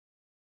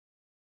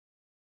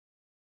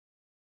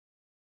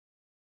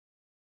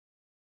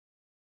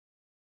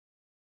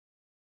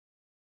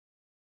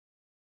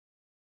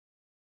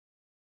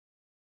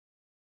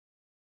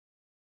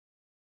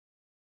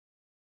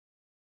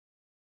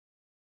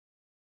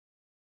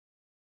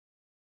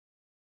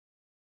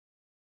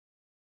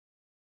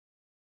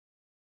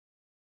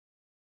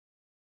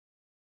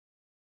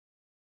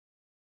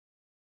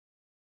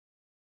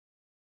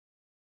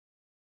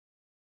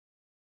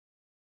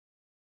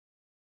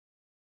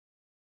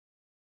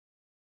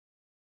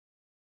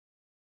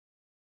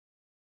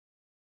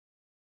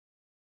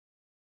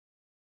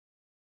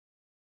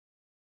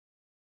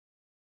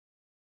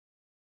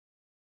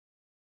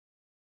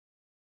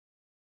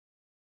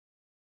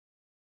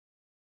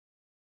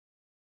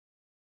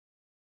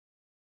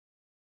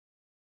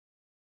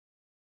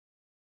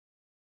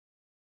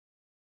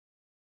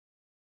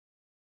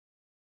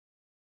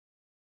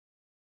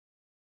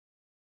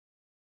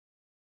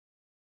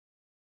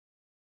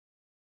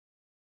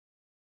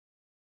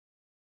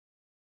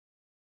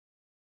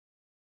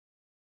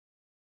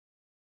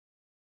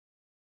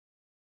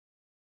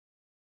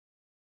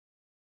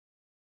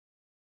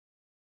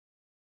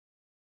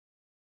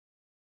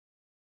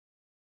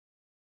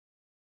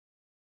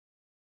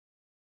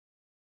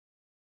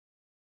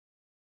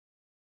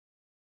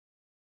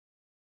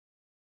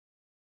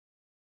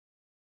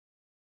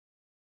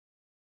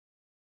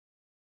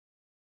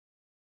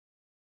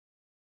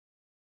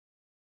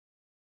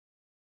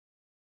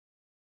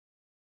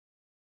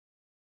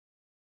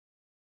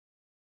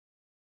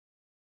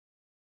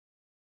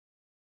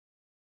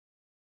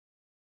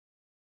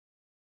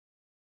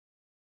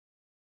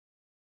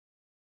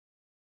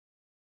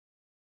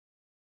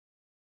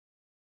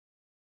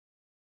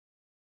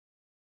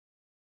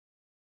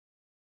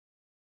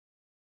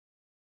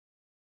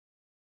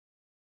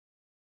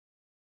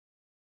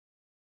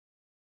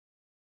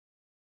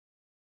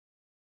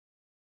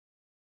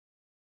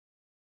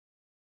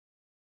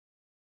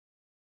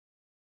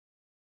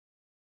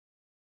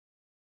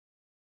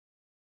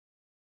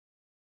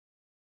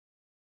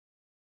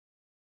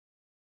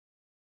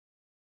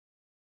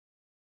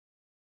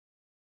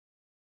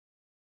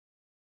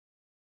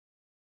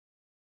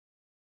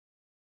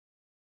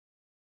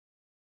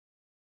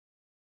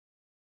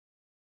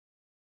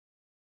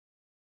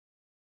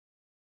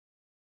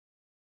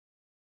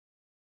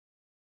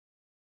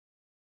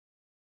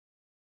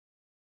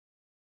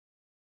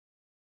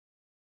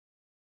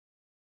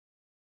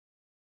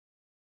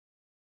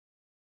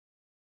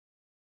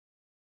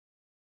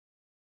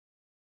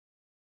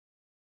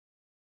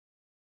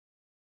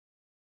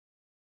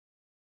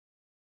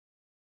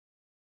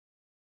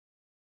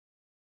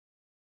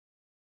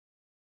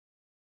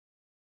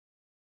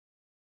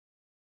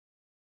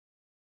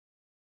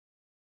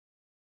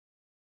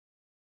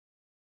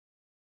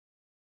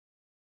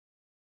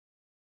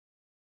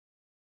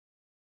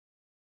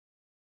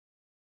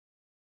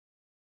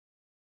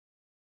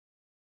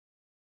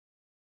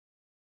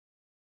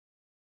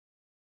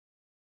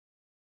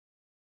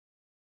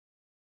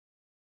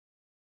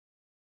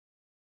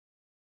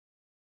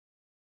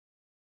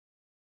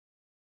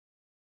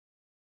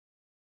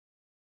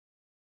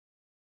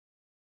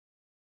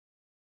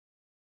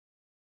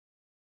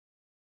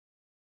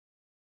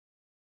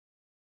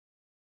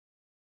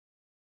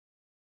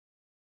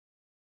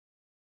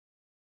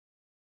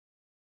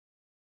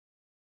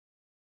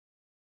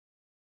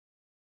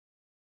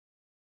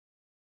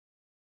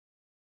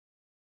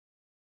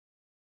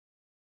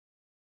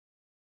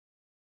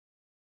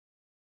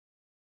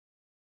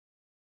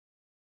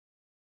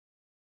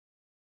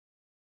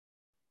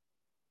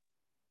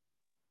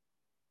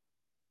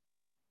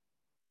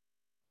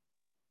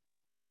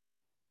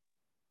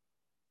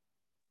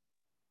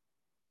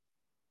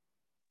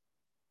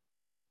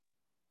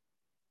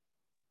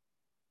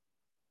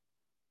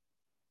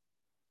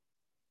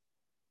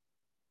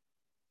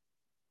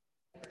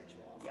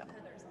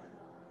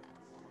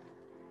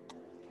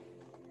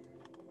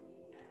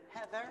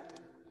Heather.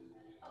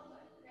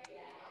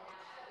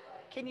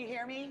 Can you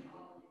hear me?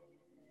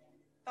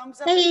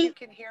 Thumbs up if you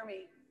can hear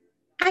me.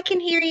 I can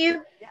hear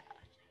you. Yeah.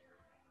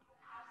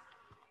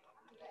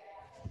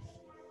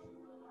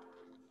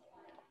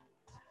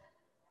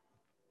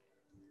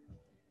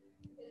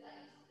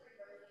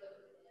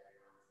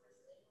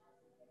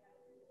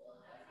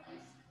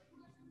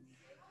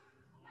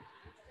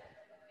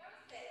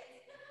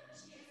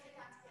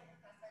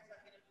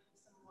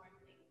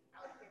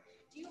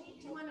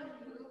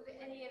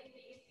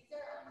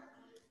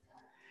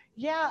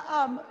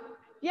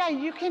 Yeah,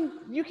 you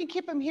can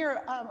keep them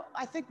here.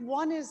 I think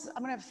one is,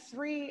 I'm gonna have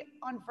 3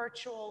 on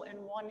virtual and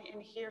 1 in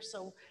here,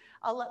 so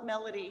I'll let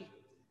Melody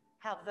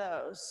have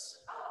those.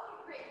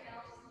 Oh, great. Then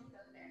I'll just leave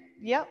them there.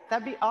 Yep,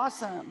 that'd be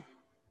awesome.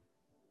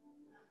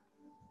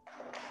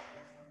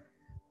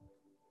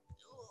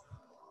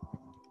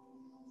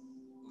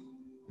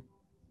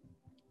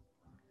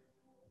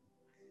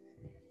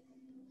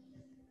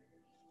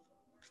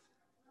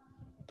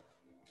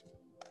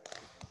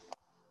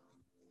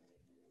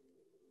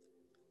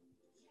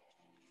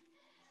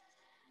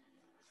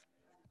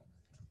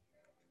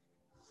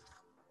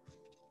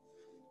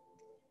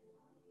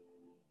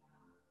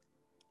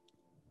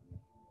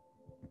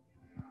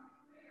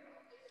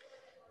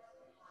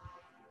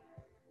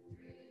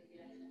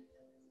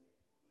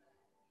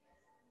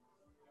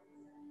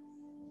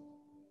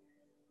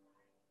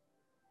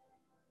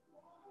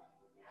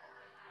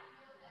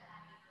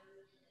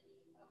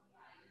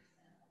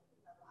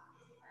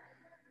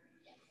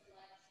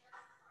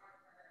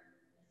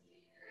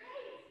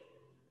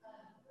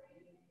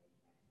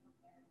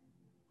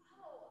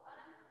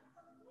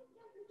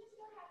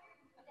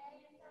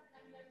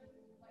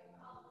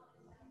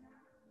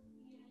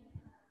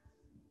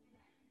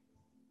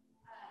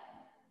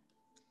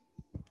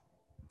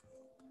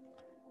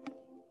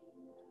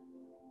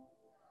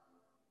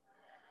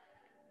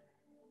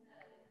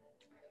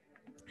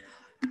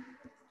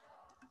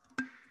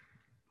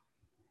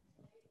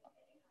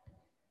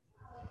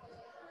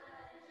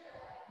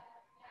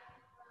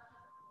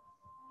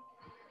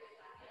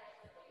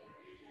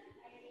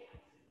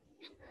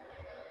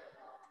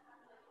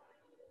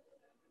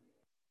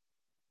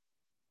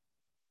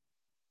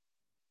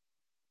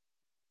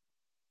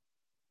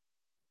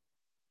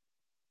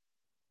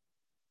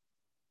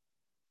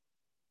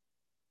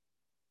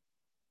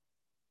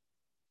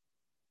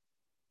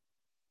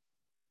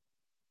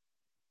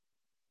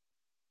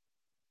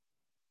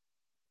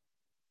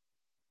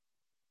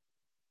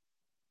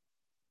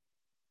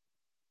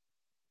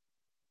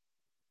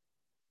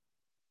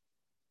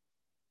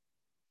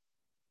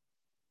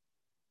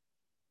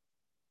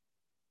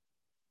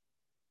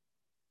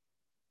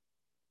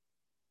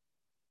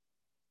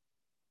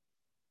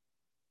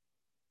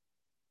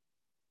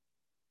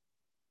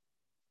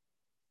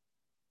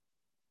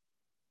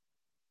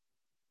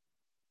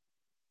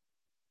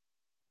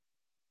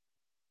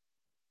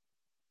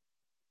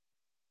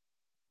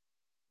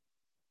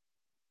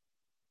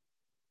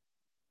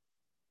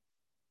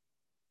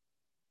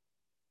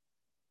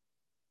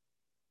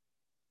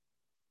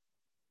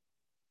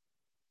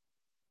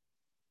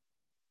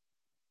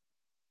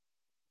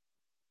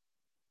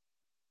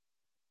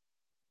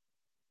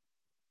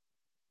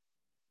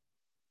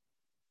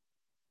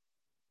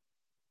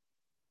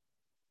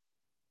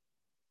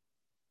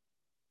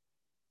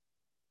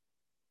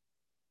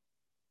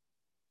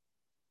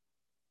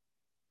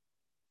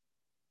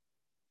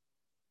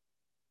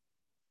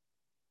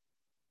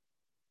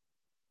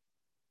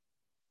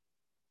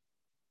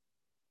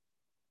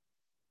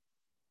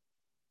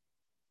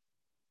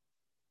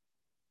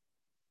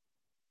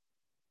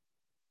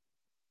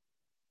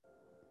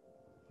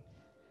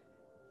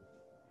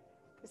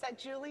 Is that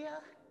Julia?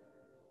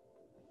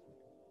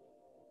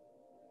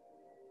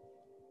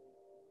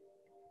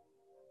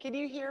 Can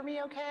you hear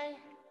me okay?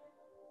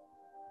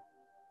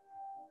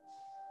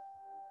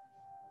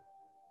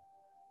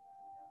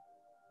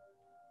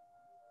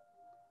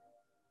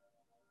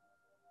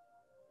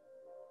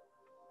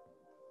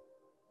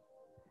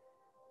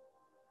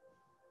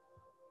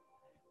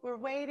 We're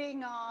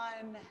waiting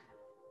on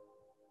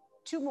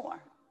 2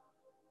 more.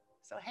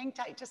 So hang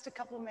tight just a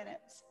couple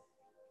minutes.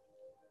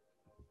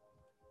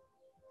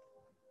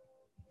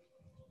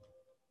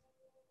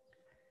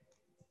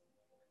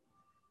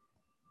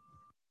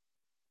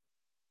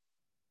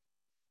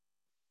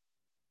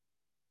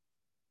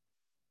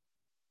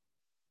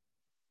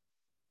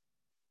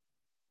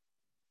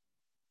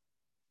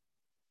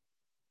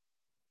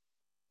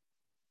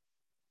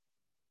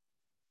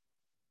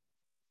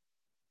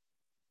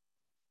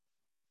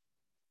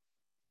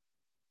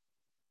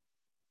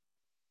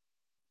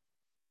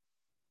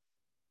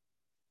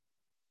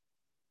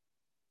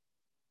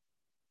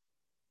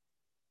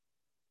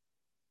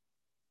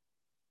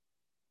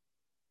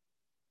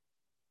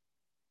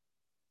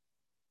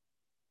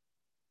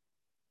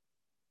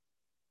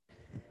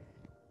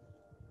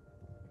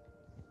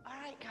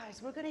 All right,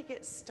 guys, we're gonna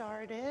get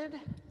started.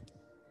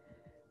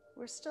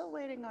 We're still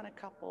waiting on a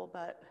couple,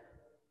 but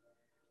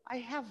I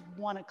have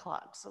 1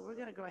 o'clock, so we're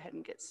gonna go ahead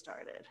and get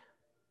started.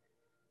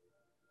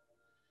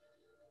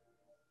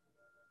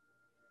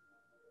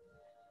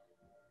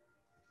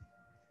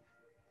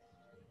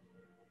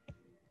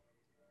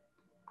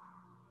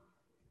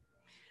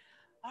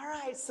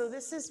 right, so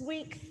this is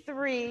week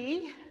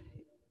 3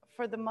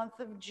 for the month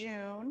of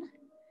June,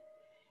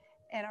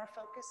 and our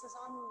focus is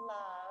on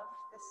love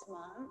this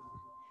month.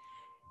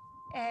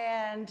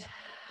 And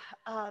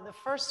the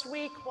first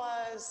week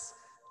was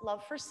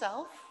love for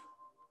self.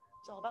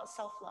 It's all about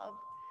self-love.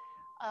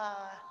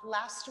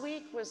 Last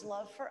week was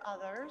love for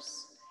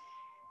others.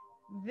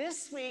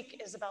 This week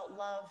is about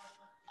love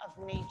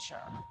of nature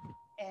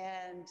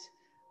and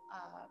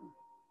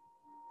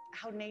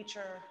how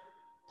nature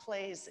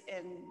plays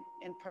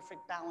in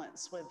perfect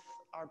balance with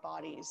our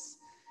bodies.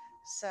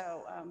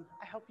 So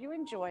I hope you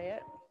enjoy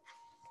it.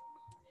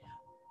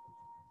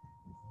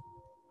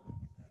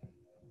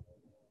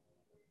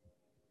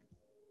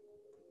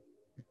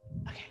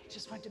 Okay,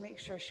 just wanted to make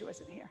sure she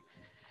wasn't here.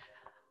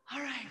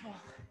 All right,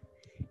 well,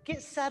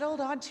 get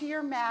settled onto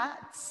your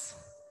mats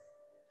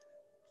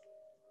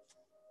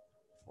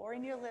or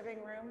in your living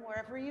room,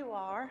 wherever you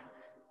are.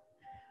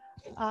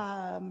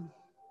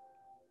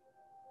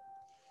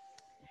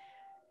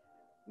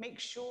 Make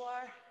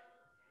sure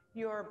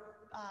your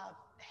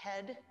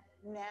head,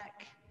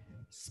 neck,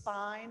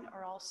 spine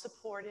are all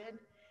supported,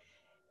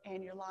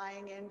 and you're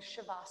lying in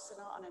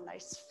Shavasana on a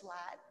nice,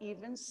 flat,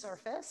 even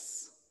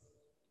surface.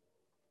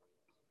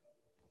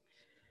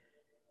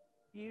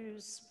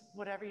 Use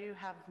whatever you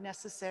have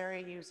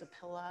necessary. Use a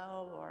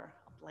pillow or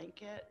a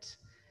blanket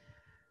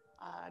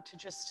to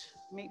just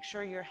make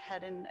sure your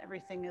head and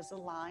everything is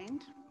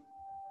aligned.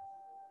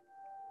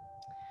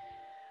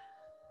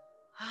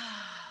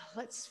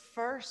 Let's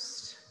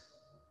first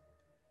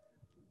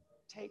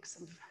take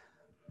some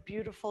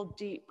beautiful,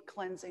 deep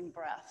cleansing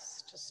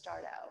breaths to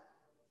start out.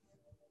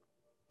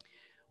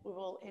 We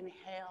will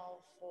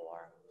inhale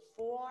for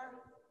 4,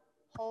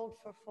 hold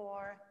for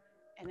 4,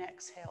 and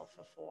exhale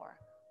for 4,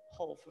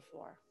 hold for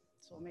 4.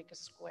 So we'll make a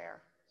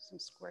square, some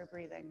square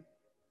breathing.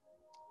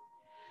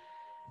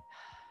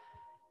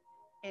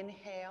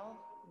 Inhale,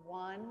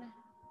 1,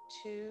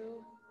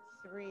 2,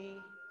 3,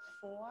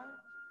 4.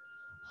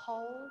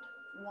 Hold,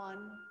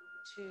 1,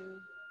 2,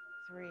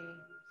 3,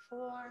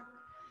 4.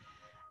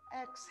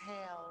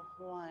 Exhale,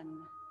 1,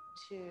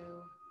 2,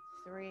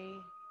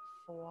 3,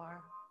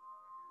 4.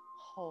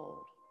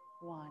 Hold,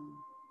 1,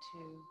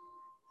 2,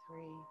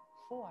 3,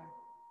 4.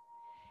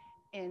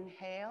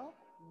 Inhale,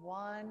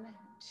 1,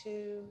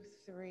 2,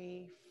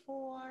 3,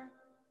 4.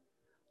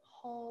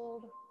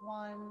 Hold,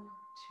 1,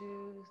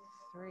 2,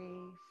 3,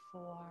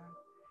 4.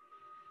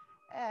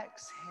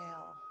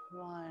 Exhale,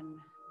 1,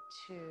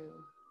 2,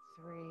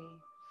 3,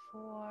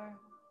 4.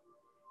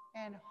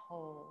 And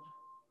hold,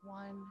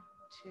 1,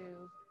 2,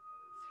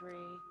 3,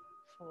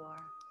 4.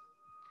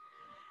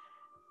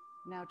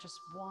 Now just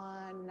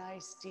one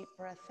nice deep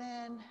breath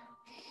in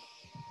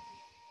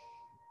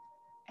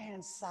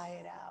and sigh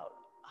it out.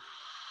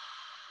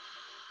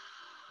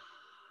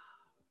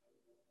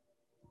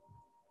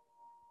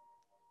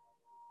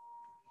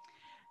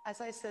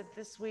 As I said,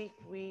 this week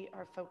we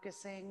are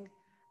focusing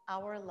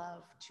our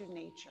love to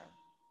nature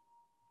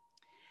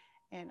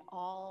in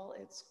all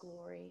its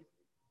glory.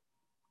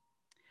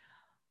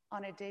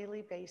 On a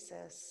daily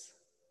basis,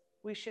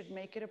 we should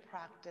make it a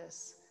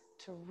practice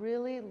to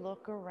really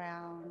look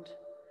around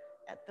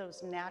at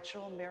those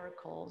natural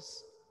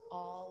miracles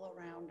all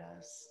around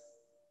us.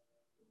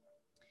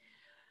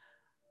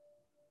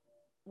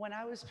 When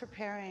I was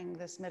preparing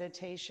this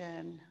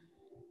meditation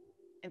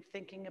and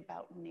thinking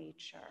about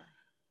nature,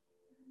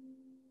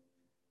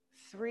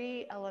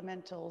 3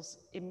 elementals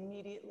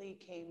immediately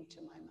came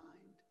to my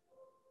mind: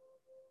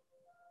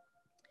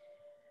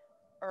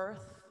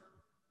 earth,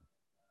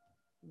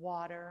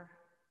 water,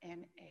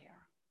 and air.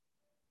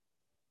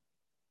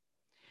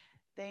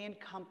 They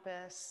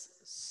encompass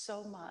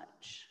so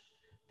much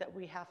that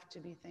we have to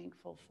be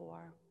thankful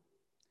for.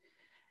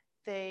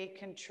 They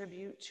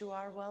contribute to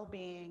our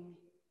well-being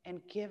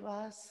and give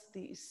us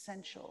the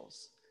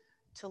essentials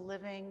to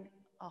living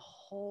a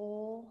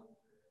whole,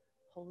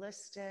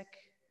 holistic,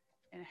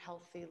 and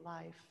healthy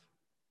life.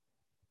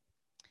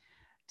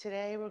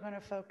 Today, we're going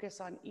to focus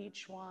on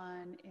each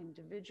one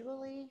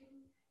individually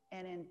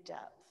and in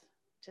depth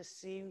to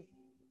see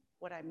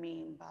what I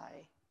mean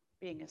by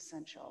being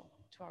essential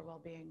to our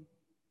well-being.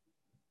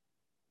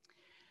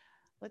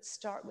 Let's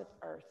start with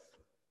earth.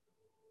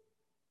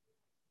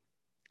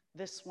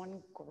 This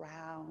one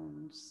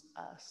grounds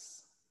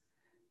us,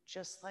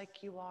 just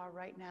like you are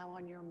right now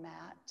on your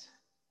mat.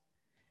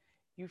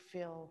 You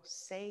feel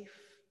safe,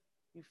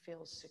 you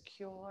feel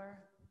secure,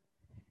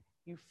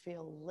 you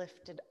feel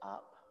lifted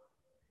up.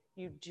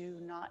 You do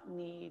not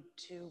need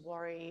to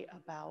worry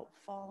about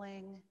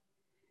falling.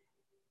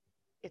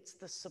 It's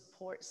the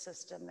support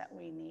system that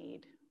we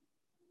need.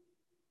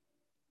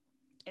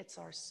 It's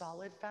our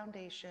solid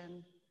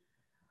foundation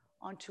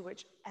onto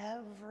which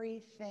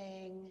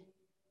everything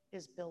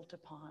is built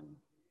upon.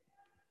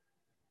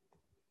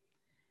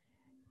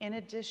 In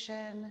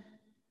addition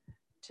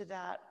to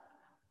that,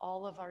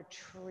 all of our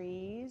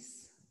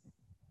trees,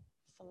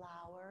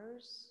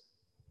 flowers,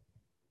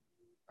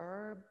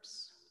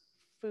 herbs,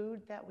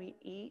 food that we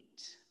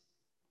eat,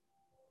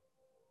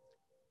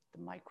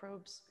 the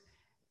microbes,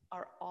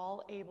 are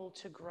all able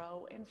to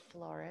grow and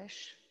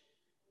flourish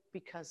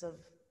because of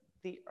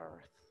the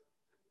earth,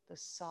 the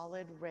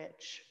solid,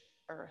 rich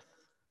earth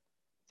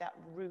that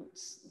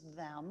roots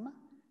them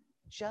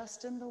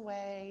just in the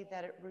way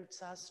that it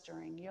roots us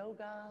during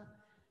yoga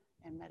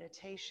and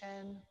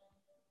meditation.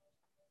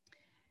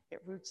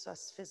 It roots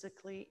us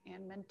physically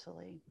and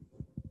mentally.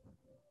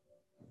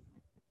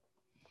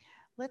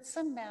 Let's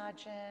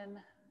imagine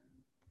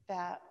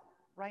that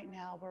right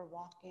now we're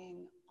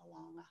walking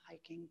along a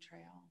hiking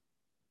trail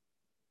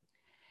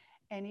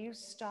and you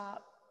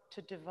stop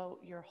to devote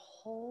your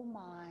whole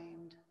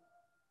mind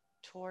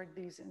toward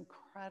these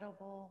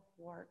incredible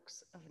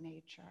works of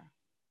nature.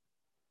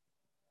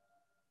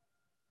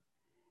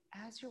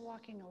 As you're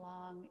walking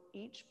along,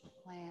 each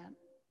plant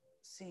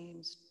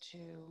seems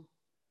to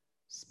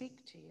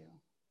speak to you.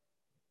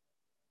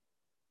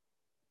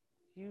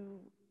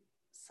 You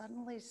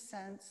suddenly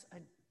sense a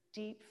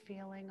deep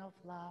feeling of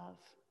love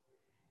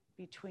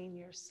between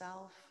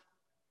yourself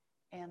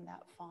and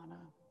that fauna.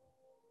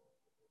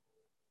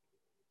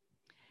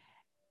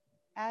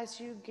 As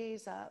you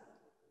gaze up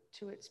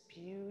to its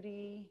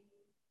beauty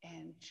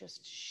and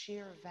just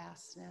sheer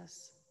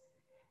vastness,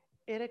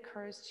 it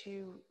occurs to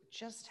you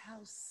just how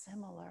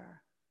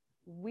similar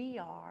we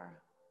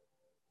are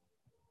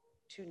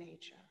to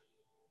nature.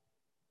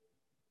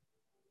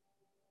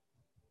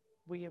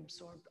 We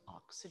absorb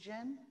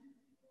oxygen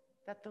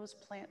that those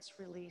plants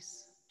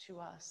release to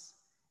us.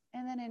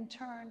 And then in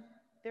turn,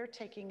 they're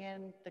taking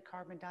in the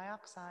carbon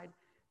dioxide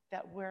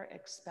that we're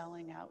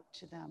expelling out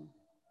to them.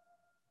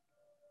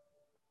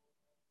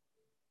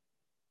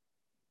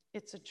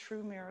 It's a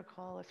true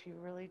miracle if you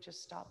really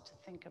just stop to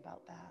think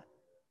about that.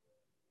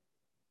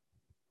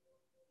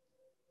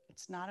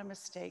 It's not a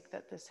mistake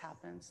that this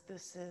happens.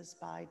 This is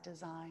by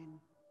design.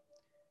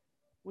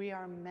 We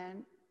are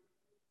meant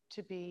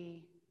to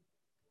be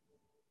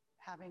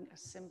having a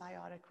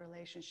symbiotic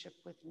relationship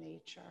with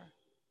nature.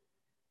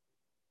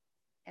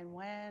 And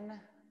when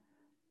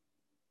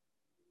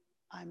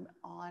I'm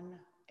on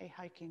a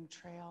hiking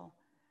trail,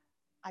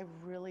 I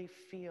really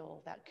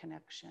feel that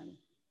connection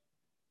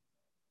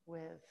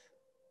with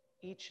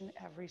each and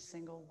every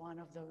single one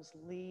of those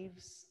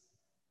leaves,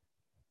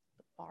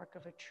 the bark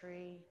of a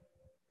tree,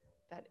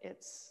 that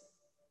it's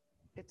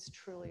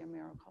truly a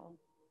miracle.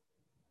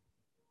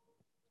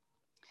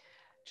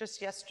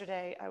 Just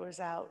yesterday, I was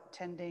out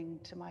tending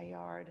to my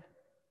yard,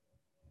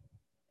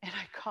 and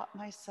I caught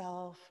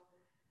myself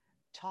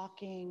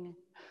talking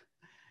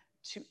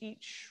to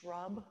each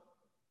shrub.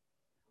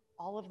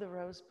 All of the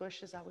rose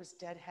bushes, I was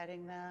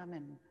deadheading them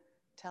and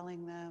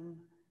telling them,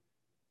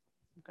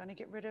 I'm going to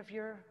get rid of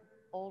your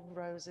old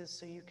roses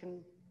so you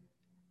can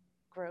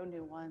grow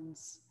new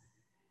ones.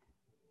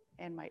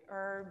 And my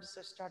herbs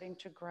are starting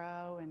to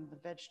grow, and the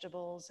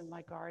vegetables in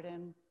my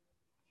garden.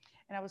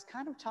 And I was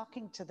kind of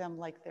talking to them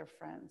like they're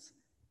friends.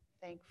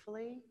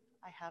 Thankfully,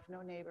 I have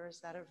no neighbors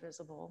that are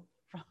visible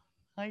from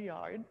my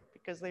yard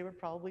because they would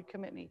probably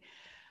commit me.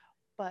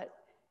 But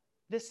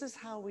this is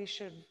how we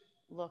should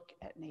look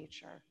at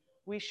nature.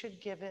 We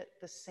should give it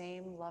the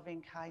same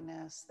loving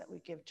kindness that we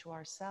give to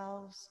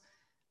ourselves,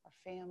 our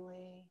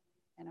family,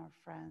 and our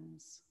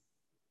friends.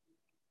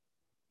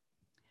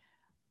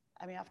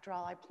 I mean, after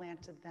all, I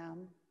planted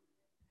them.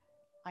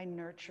 I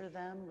nurture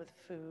them with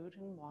food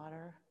and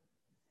water.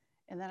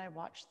 And then I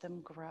watch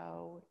them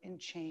grow and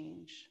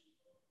change.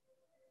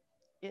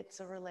 It's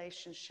a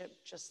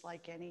relationship just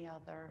like any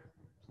other,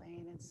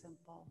 plain and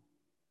simple.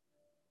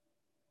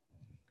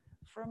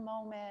 For a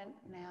moment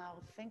now,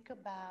 think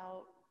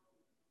about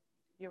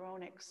your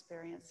own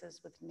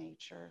experiences with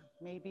nature,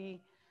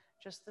 maybe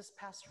just this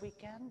past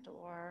weekend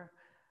or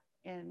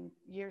in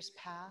years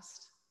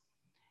past.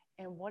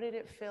 And what did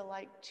it feel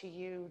like to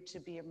you to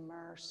be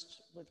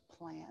immersed with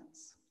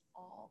plants,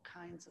 all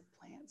kinds of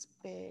plants,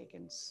 big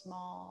and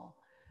small,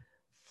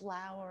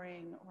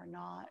 flowering or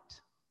not,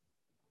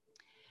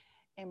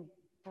 and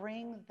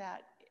bring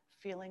that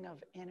feeling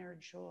of inner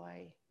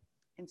joy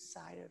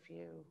inside of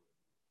you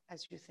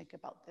as you think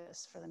about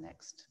this for the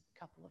next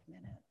couple of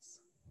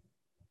minutes.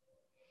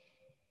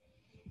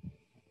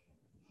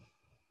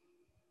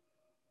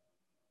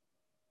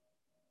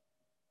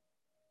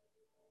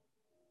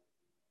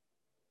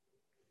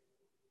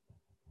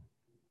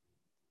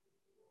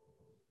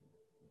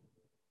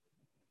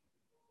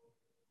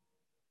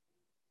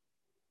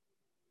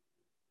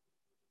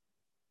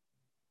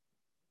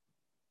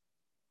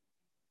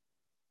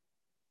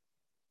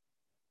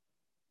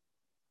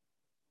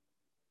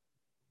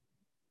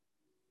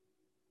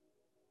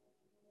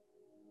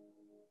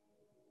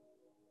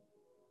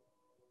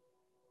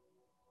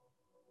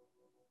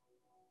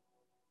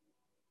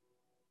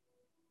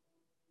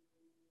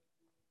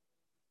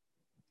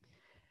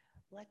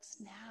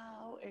 Let's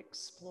now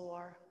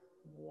explore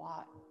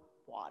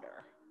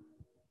water,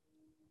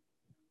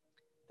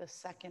 the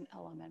second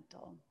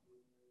elemental.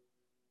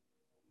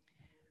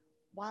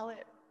 While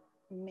it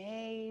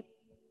may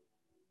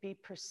be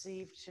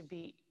perceived to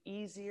be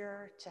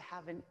easier to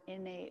have an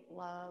innate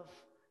love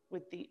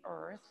with the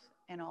earth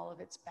and all of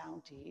its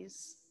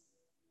bounties,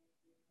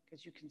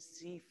 because you can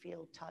see,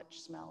 feel, touch,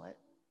 smell it.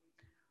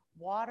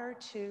 Water,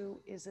 too,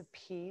 is a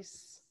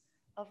piece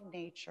of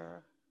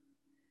nature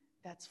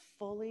that's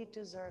fully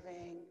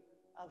deserving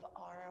of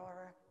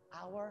our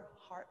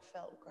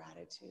heartfelt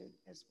gratitude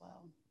as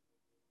well.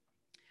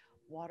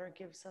 Water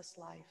gives us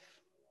life.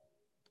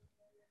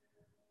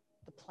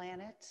 The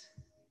planet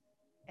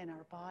and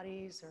our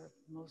bodies are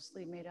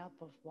mostly made up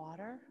of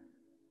water.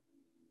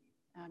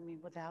 I mean,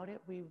 without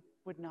it, we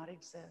would not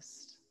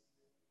exist.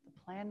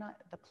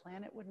 The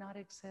planet would not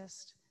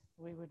exist.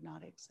 We would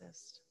not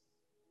exist.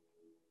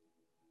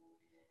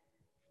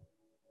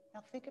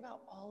 Now think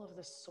about all of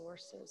the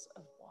sources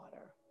of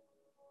water.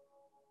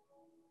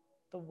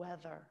 The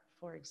weather,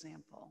 for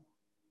example,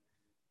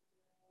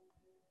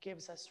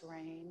 gives us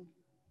rain.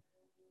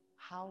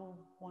 How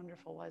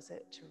wonderful was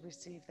it to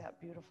receive that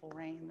beautiful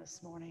rain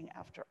this morning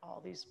after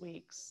all these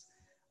weeks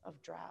of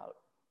drought?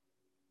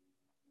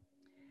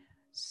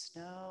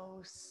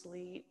 Snow,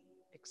 sleet,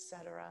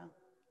 etc.,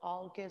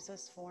 all gives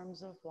us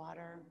forms of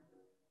water.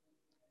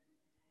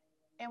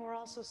 And we're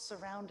also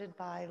surrounded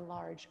by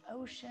large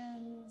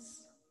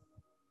oceans,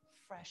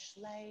 fresh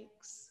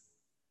lakes,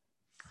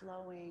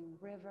 flowing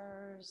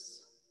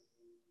rivers,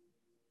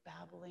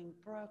 babbling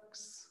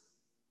brooks.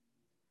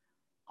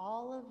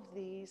 All of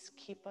these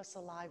keep us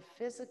alive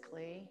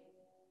physically,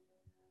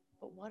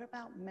 but what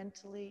about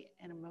mentally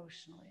and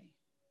emotionally?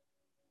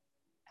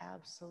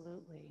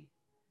 Absolutely.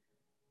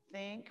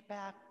 Think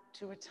back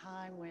to a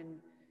time when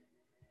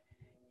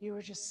you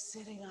were just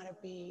sitting on a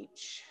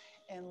beach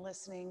and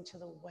listening to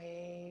the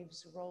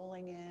waves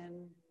rolling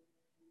in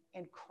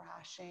and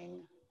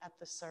crashing at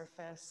the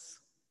surface,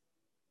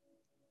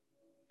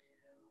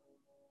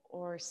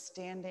 or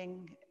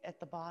standing at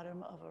the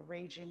bottom of a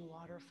raging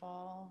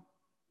waterfall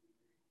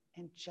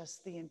and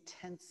just the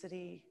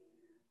intensity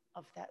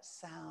of that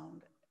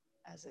sound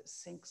as it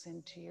sinks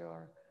into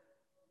your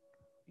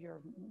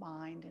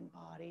mind and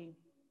body.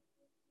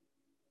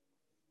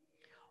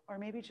 Or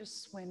maybe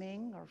just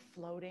swimming or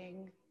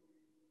floating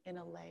in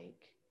a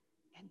lake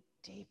and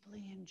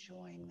deeply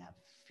enjoying that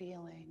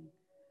feeling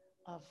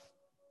of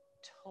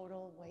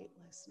total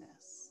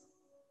weightlessness.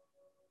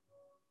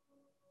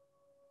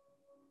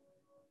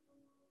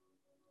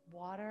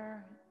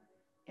 Water,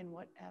 in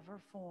whatever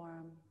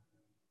form,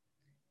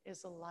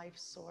 is a life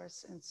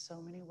source in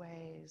so many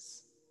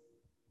ways,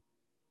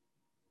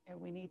 and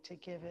we need to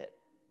give it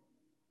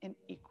an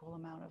equal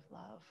amount of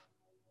love,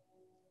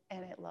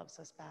 and it loves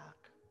us back.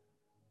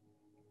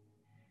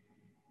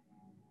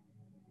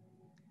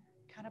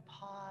 Kind of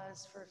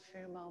pause for a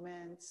few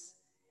moments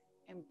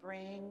and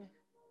bring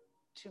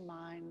to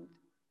mind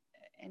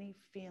any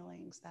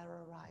feelings that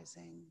are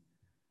arising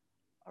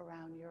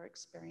around your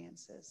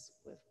experiences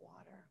with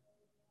water.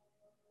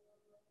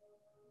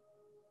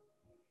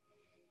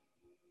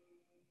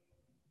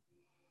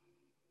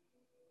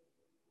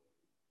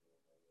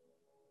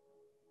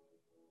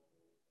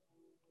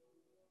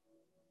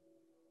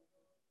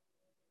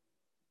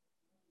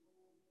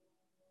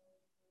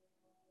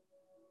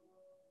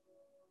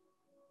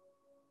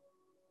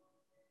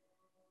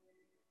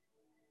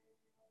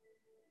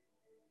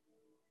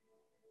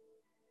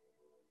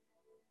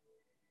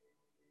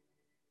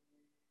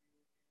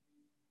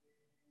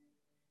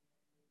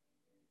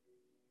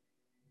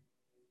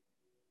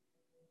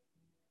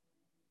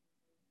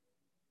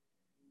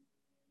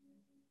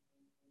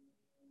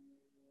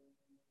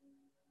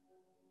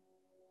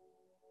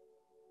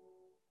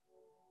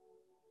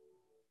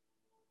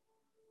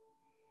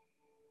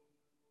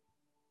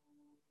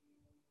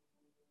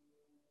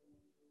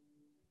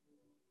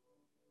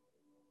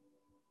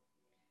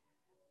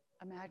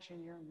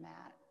 Imagine your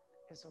mat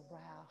is a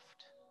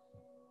raft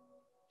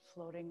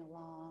floating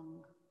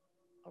along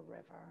a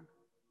river.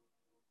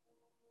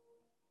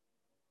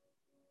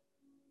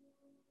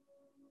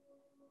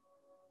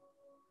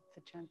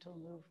 The gentle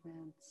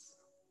movements.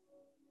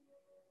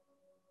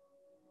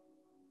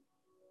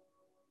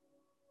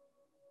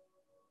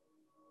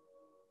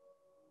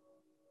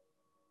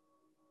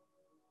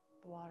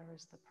 The water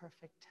is the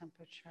perfect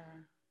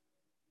temperature.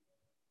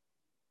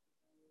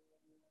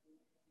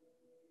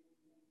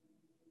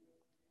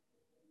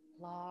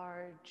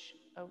 Large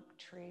oak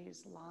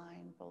trees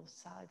line both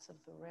sides of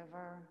the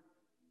river,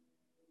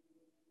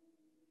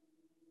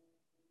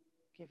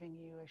 giving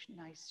you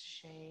a nice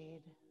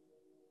shade.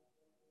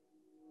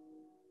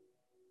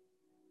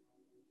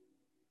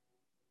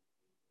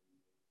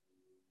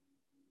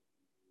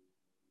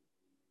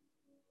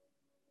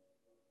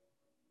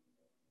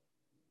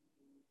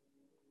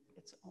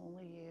 It's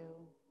only you.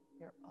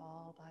 You're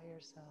all by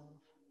yourself.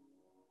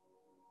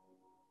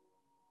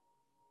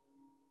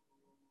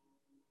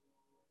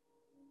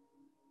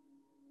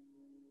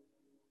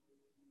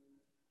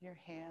 Your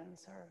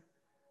hands are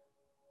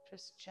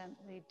just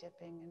gently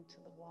dipping into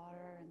the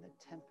water, and the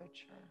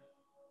temperature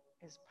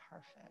is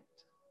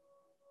perfect.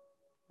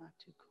 Not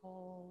too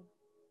cold,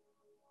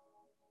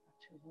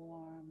 not too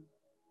warm.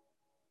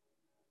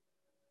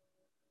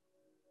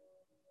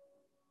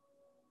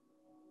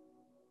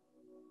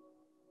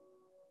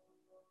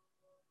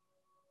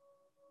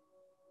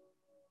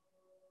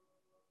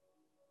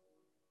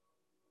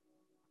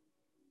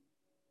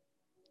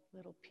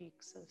 Little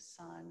peaks of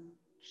sun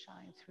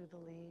shine through the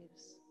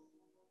leaves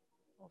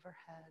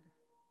overhead.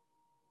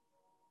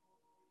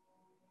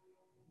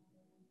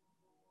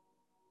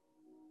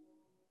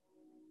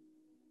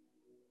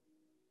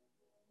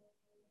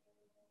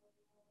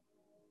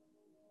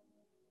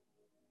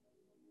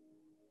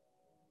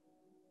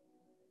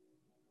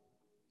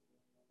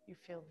 You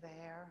feel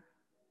there,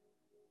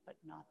 but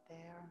not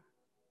there.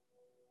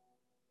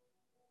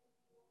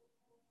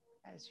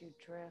 As you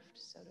drift,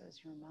 so does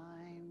your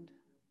mind.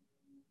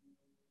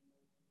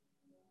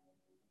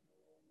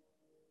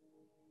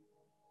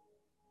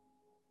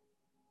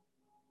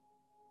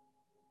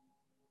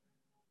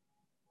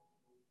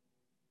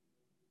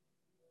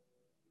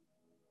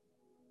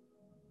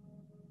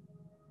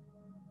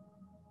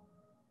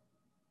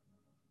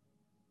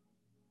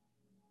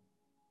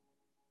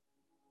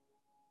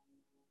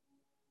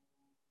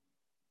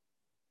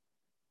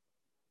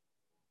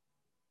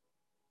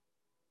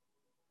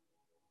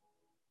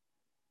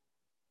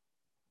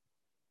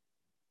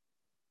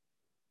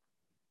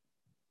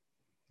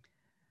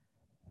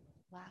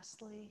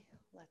 Lastly,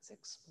 let's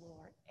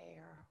explore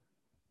air.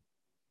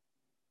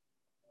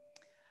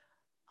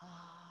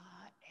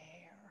 Ah,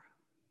 air.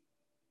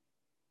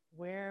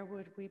 Where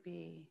would we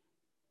be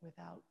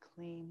without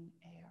clean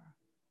air?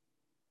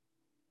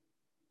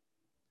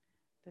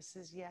 This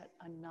is yet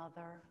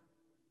another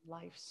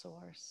life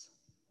source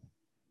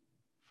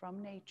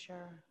from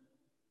nature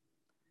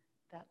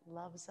that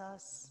loves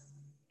us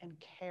and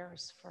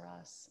cares for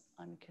us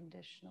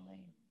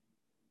unconditionally.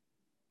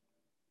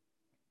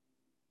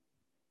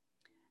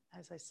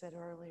 As I said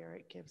earlier,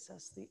 it gives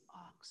us the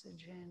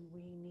oxygen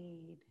we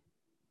need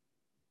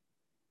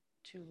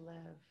to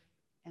live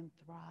and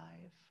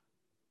thrive.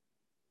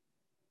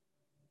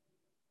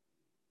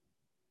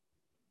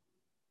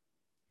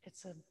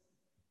 It's a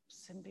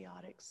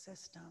symbiotic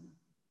system.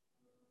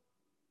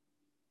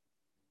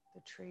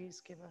 The trees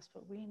give us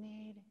what we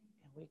need,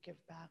 and we give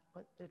back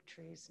what the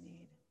trees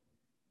need.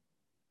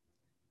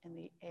 And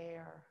the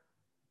air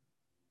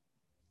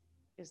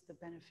is the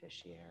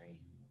beneficiary.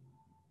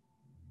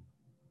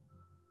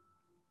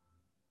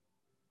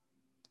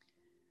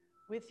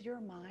 With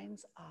your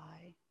mind's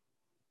eye,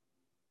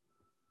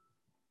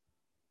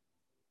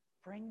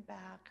 bring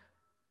back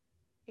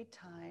a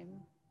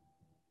time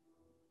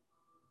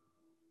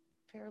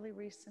fairly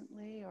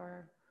recently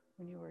or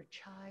when you were a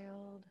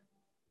child,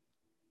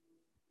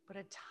 but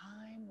a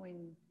time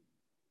when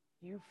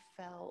you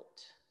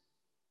felt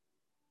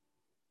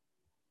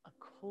a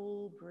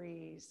cool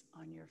breeze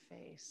on your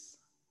face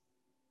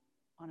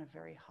on a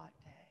very hot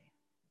day.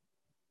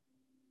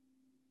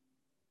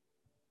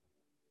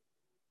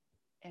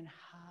 And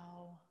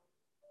how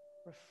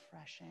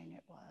refreshing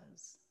it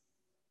was.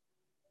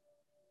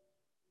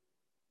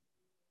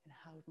 And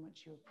how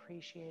much you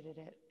appreciated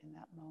it in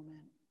that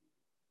moment.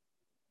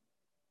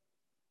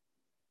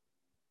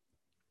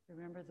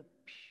 Remember the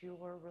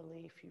pure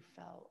relief you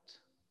felt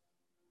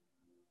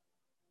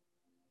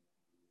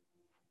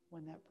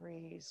when that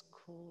breeze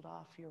cooled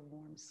off your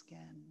warm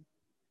skin.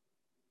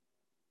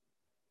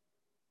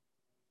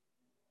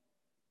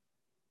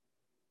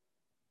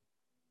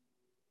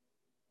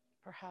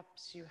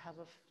 Perhaps you have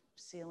a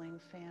ceiling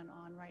fan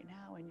on right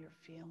now and you're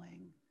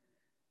feeling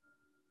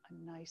a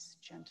nice,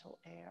 gentle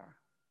air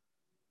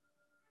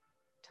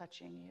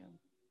touching you.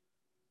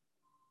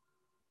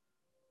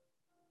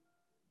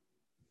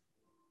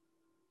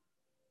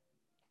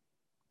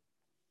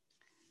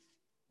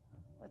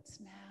 Let's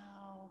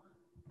now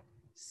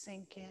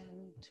sink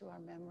into our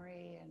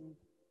memory and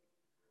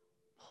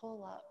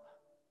pull up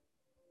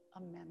a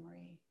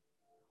memory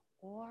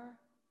or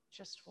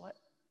just what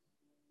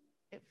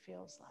it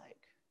feels like.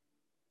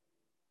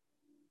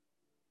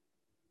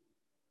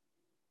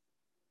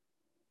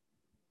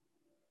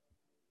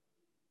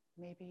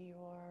 Maybe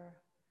you're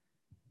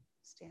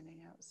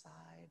standing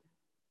outside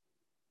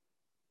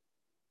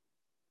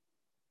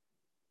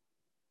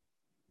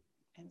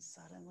and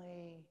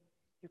suddenly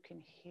you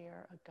can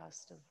hear a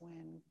gust of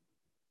wind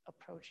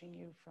approaching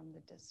you from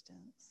the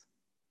distance.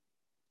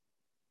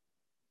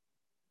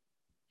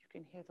 You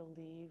can hear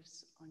the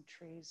leaves on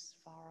trees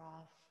far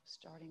off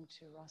starting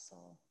to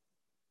rustle.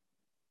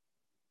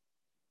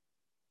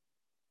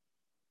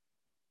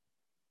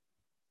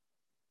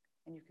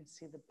 And you can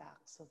see the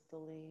backs of the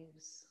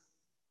leaves.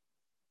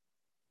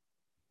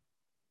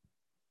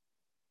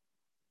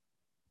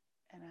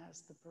 And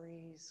as the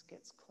breeze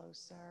gets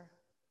closer,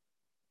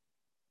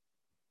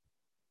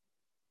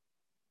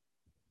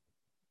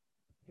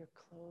 your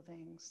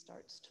clothing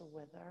starts to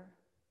wither.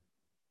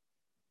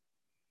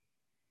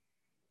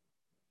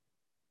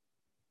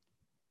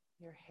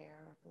 Your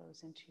hair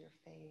blows into your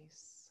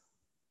face.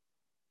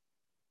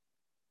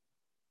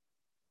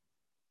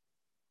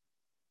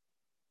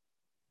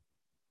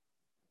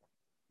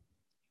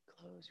 You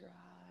close your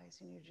eyes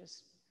and you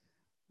just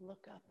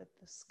look up at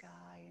the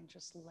sky and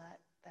just let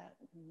that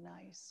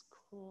nice,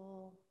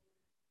 cool,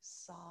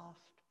 soft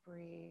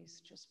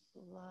breeze just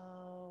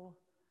blow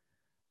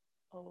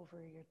over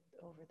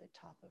the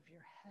top of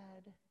your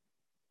head.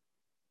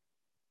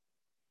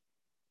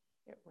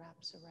 It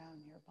wraps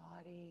around your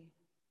body.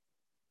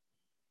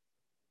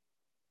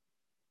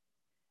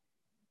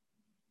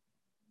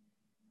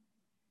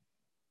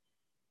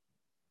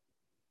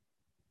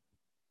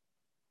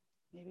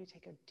 Maybe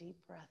take a deep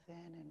breath in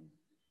and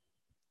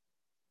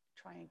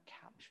try and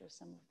capture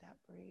some of that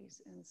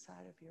breeze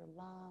inside of your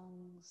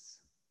lungs.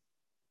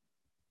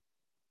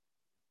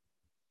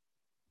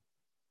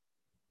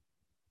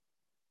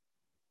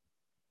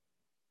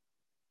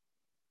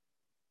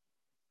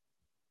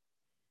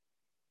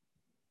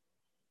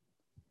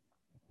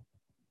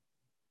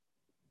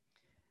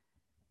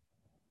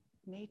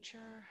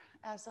 Nature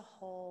as a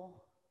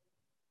whole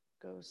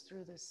goes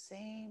through the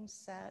same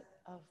set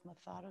of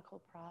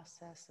methodical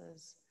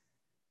processes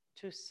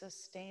to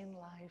sustain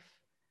life,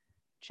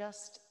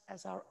 just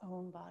as our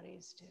own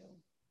bodies do.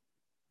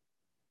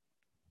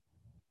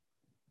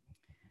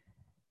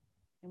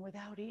 And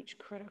without each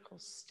critical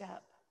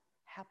step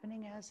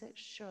happening as it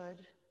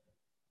should,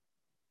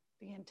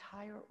 the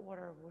entire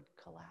order would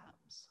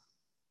collapse.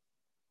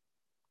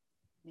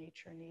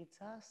 Nature needs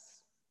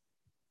us,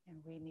 and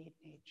we need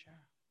nature.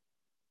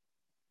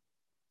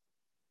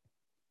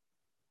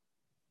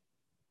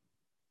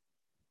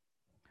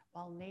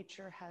 While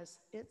nature has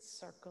its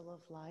circle of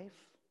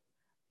life,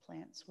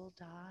 plants will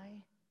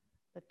die,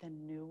 but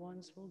then new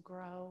ones will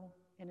grow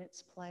in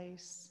its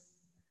place.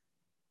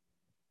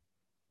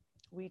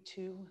 We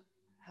too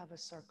have a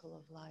circle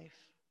of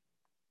life.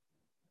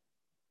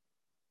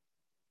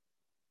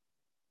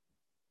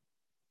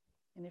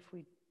 And if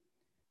we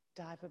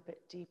dive a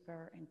bit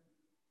deeper and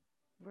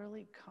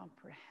really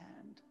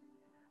comprehend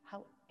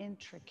how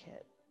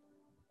intricate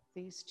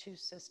these two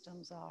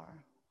systems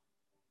are,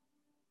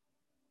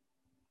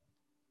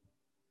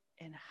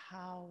 and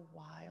how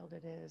wild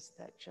it is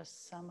that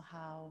just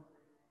somehow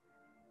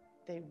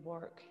they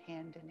work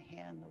hand in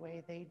hand the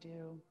way they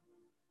do.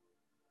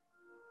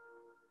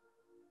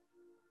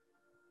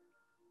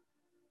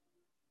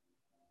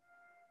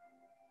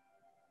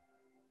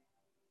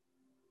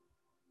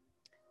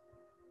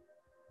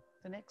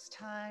 The next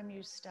time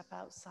you step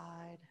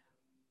outside,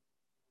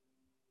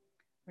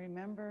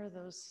 remember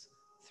those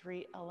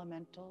 3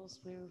 elementals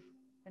we've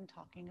been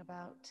talking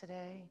about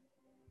today,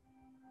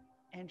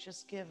 and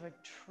just give a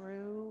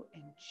true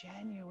and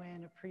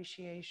genuine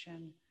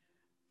appreciation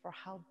for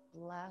how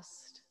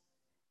blessed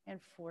and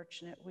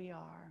fortunate we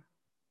are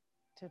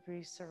to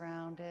be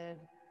surrounded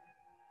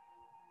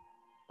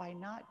by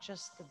not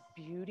just the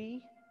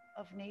beauty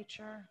of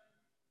nature,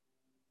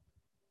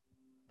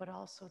 but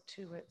also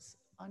to its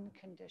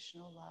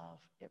unconditional love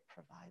it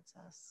provides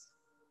us.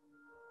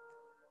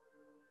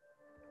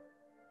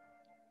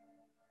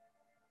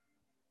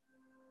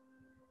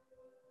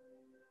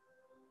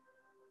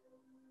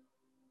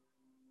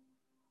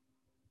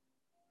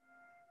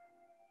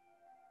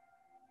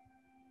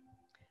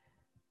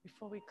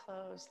 Before we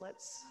close,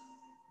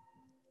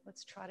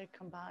 let's try to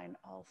combine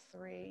all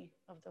 3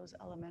 of those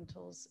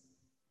elementals.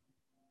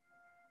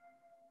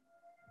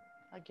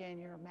 Again,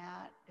 your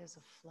mat is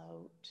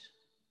afloat,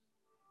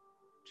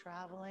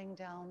 traveling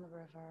down the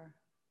river,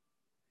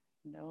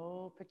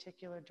 no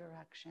particular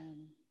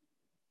direction.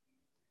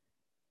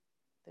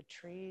 The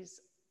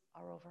trees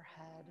are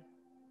overhead,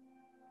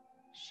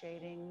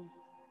 shading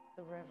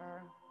the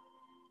river,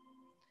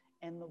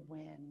 and the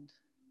wind,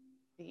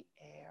 the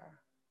air,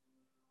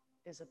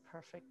 is a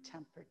perfect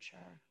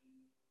temperature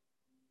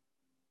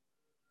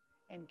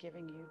and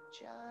giving you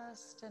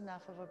just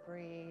enough of a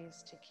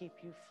breeze to keep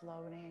you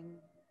floating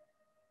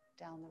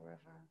down the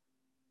river.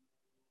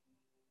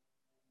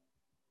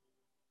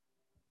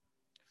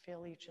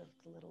 Feel each of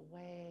the little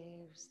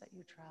waves that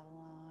you travel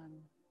on,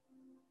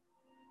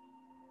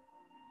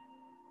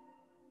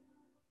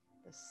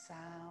 the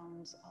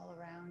sounds all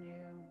around you.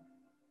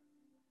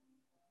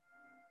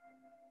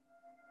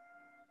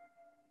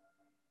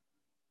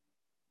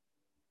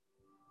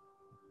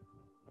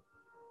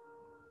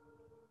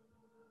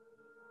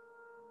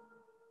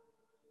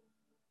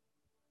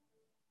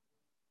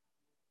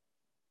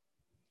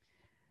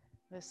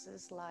 This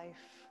is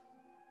life.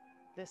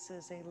 This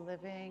is a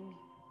living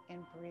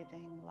and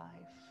breathing life.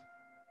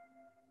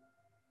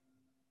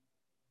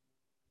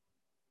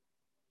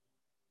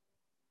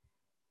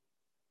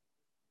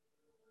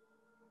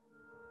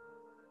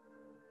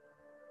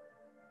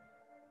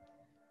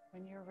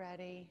 When you're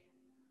ready,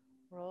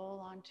 roll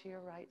onto your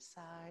right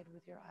side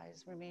with your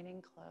eyes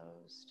remaining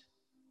closed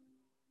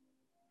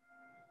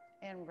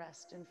and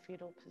rest in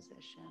fetal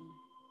position.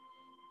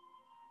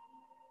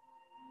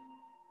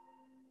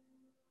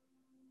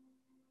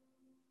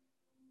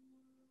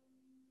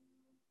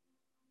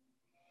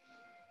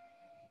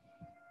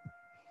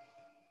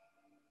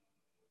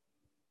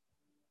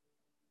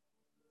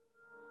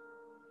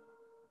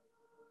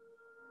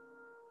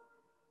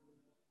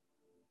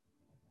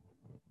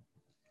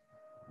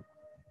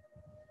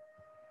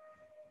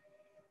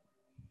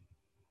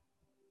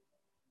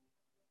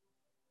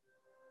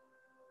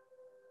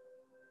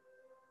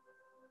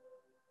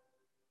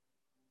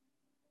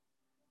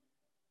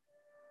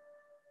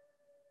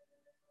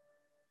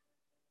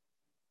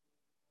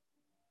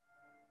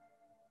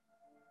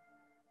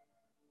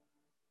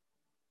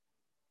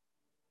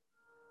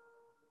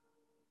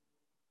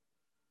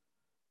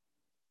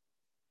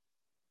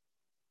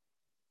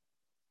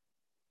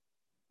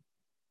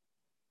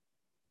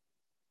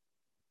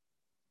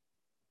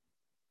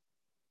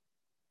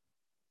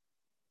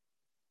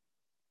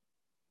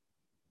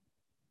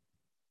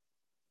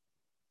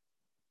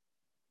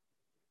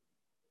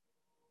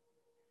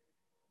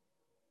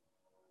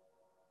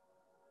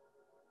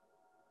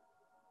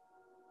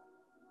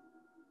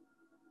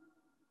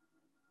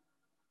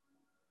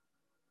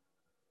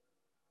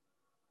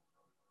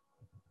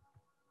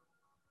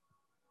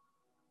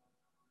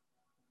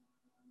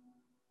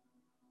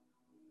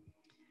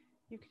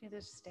 You can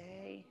either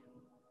stay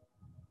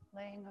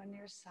laying on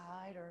your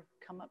side or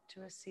come up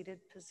to a seated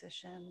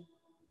position.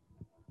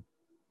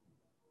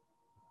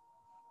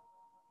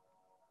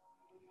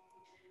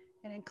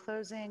 And in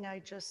closing, I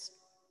just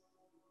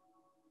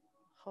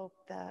hope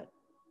that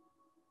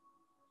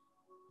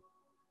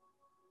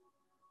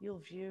you'll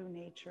view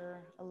nature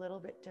a little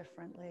bit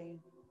differently,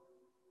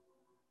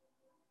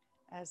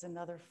 as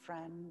another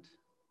friend.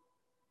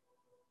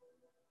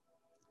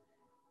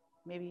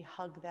 Maybe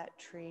hug that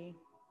tree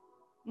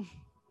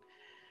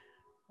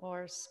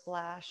or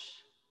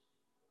splash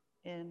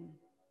in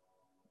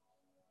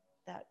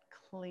that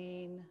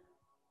clean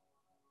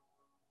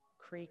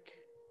creek,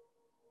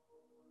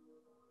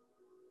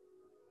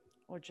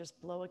 or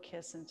just blow a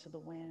kiss into the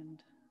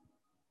wind.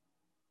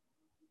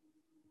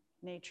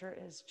 Nature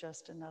is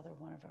just another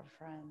one of our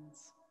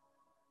friends.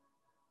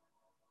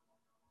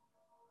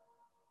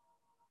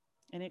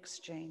 In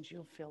exchange,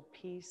 you'll feel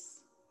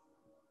peace,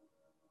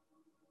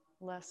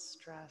 less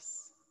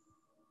stress,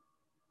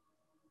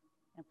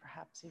 and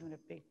perhaps even a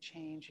big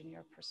change in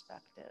your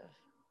perspective.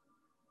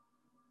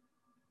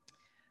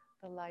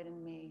 The light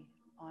in me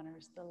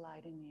honors the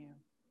light in you.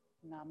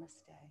 Namaste.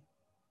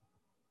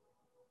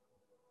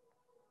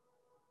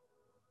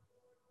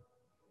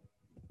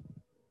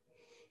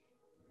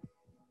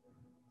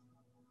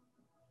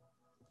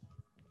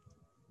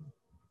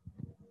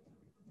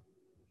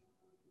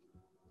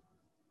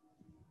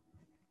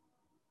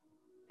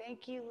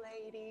 Thank you,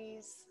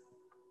 ladies.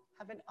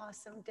 Have an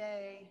awesome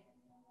day.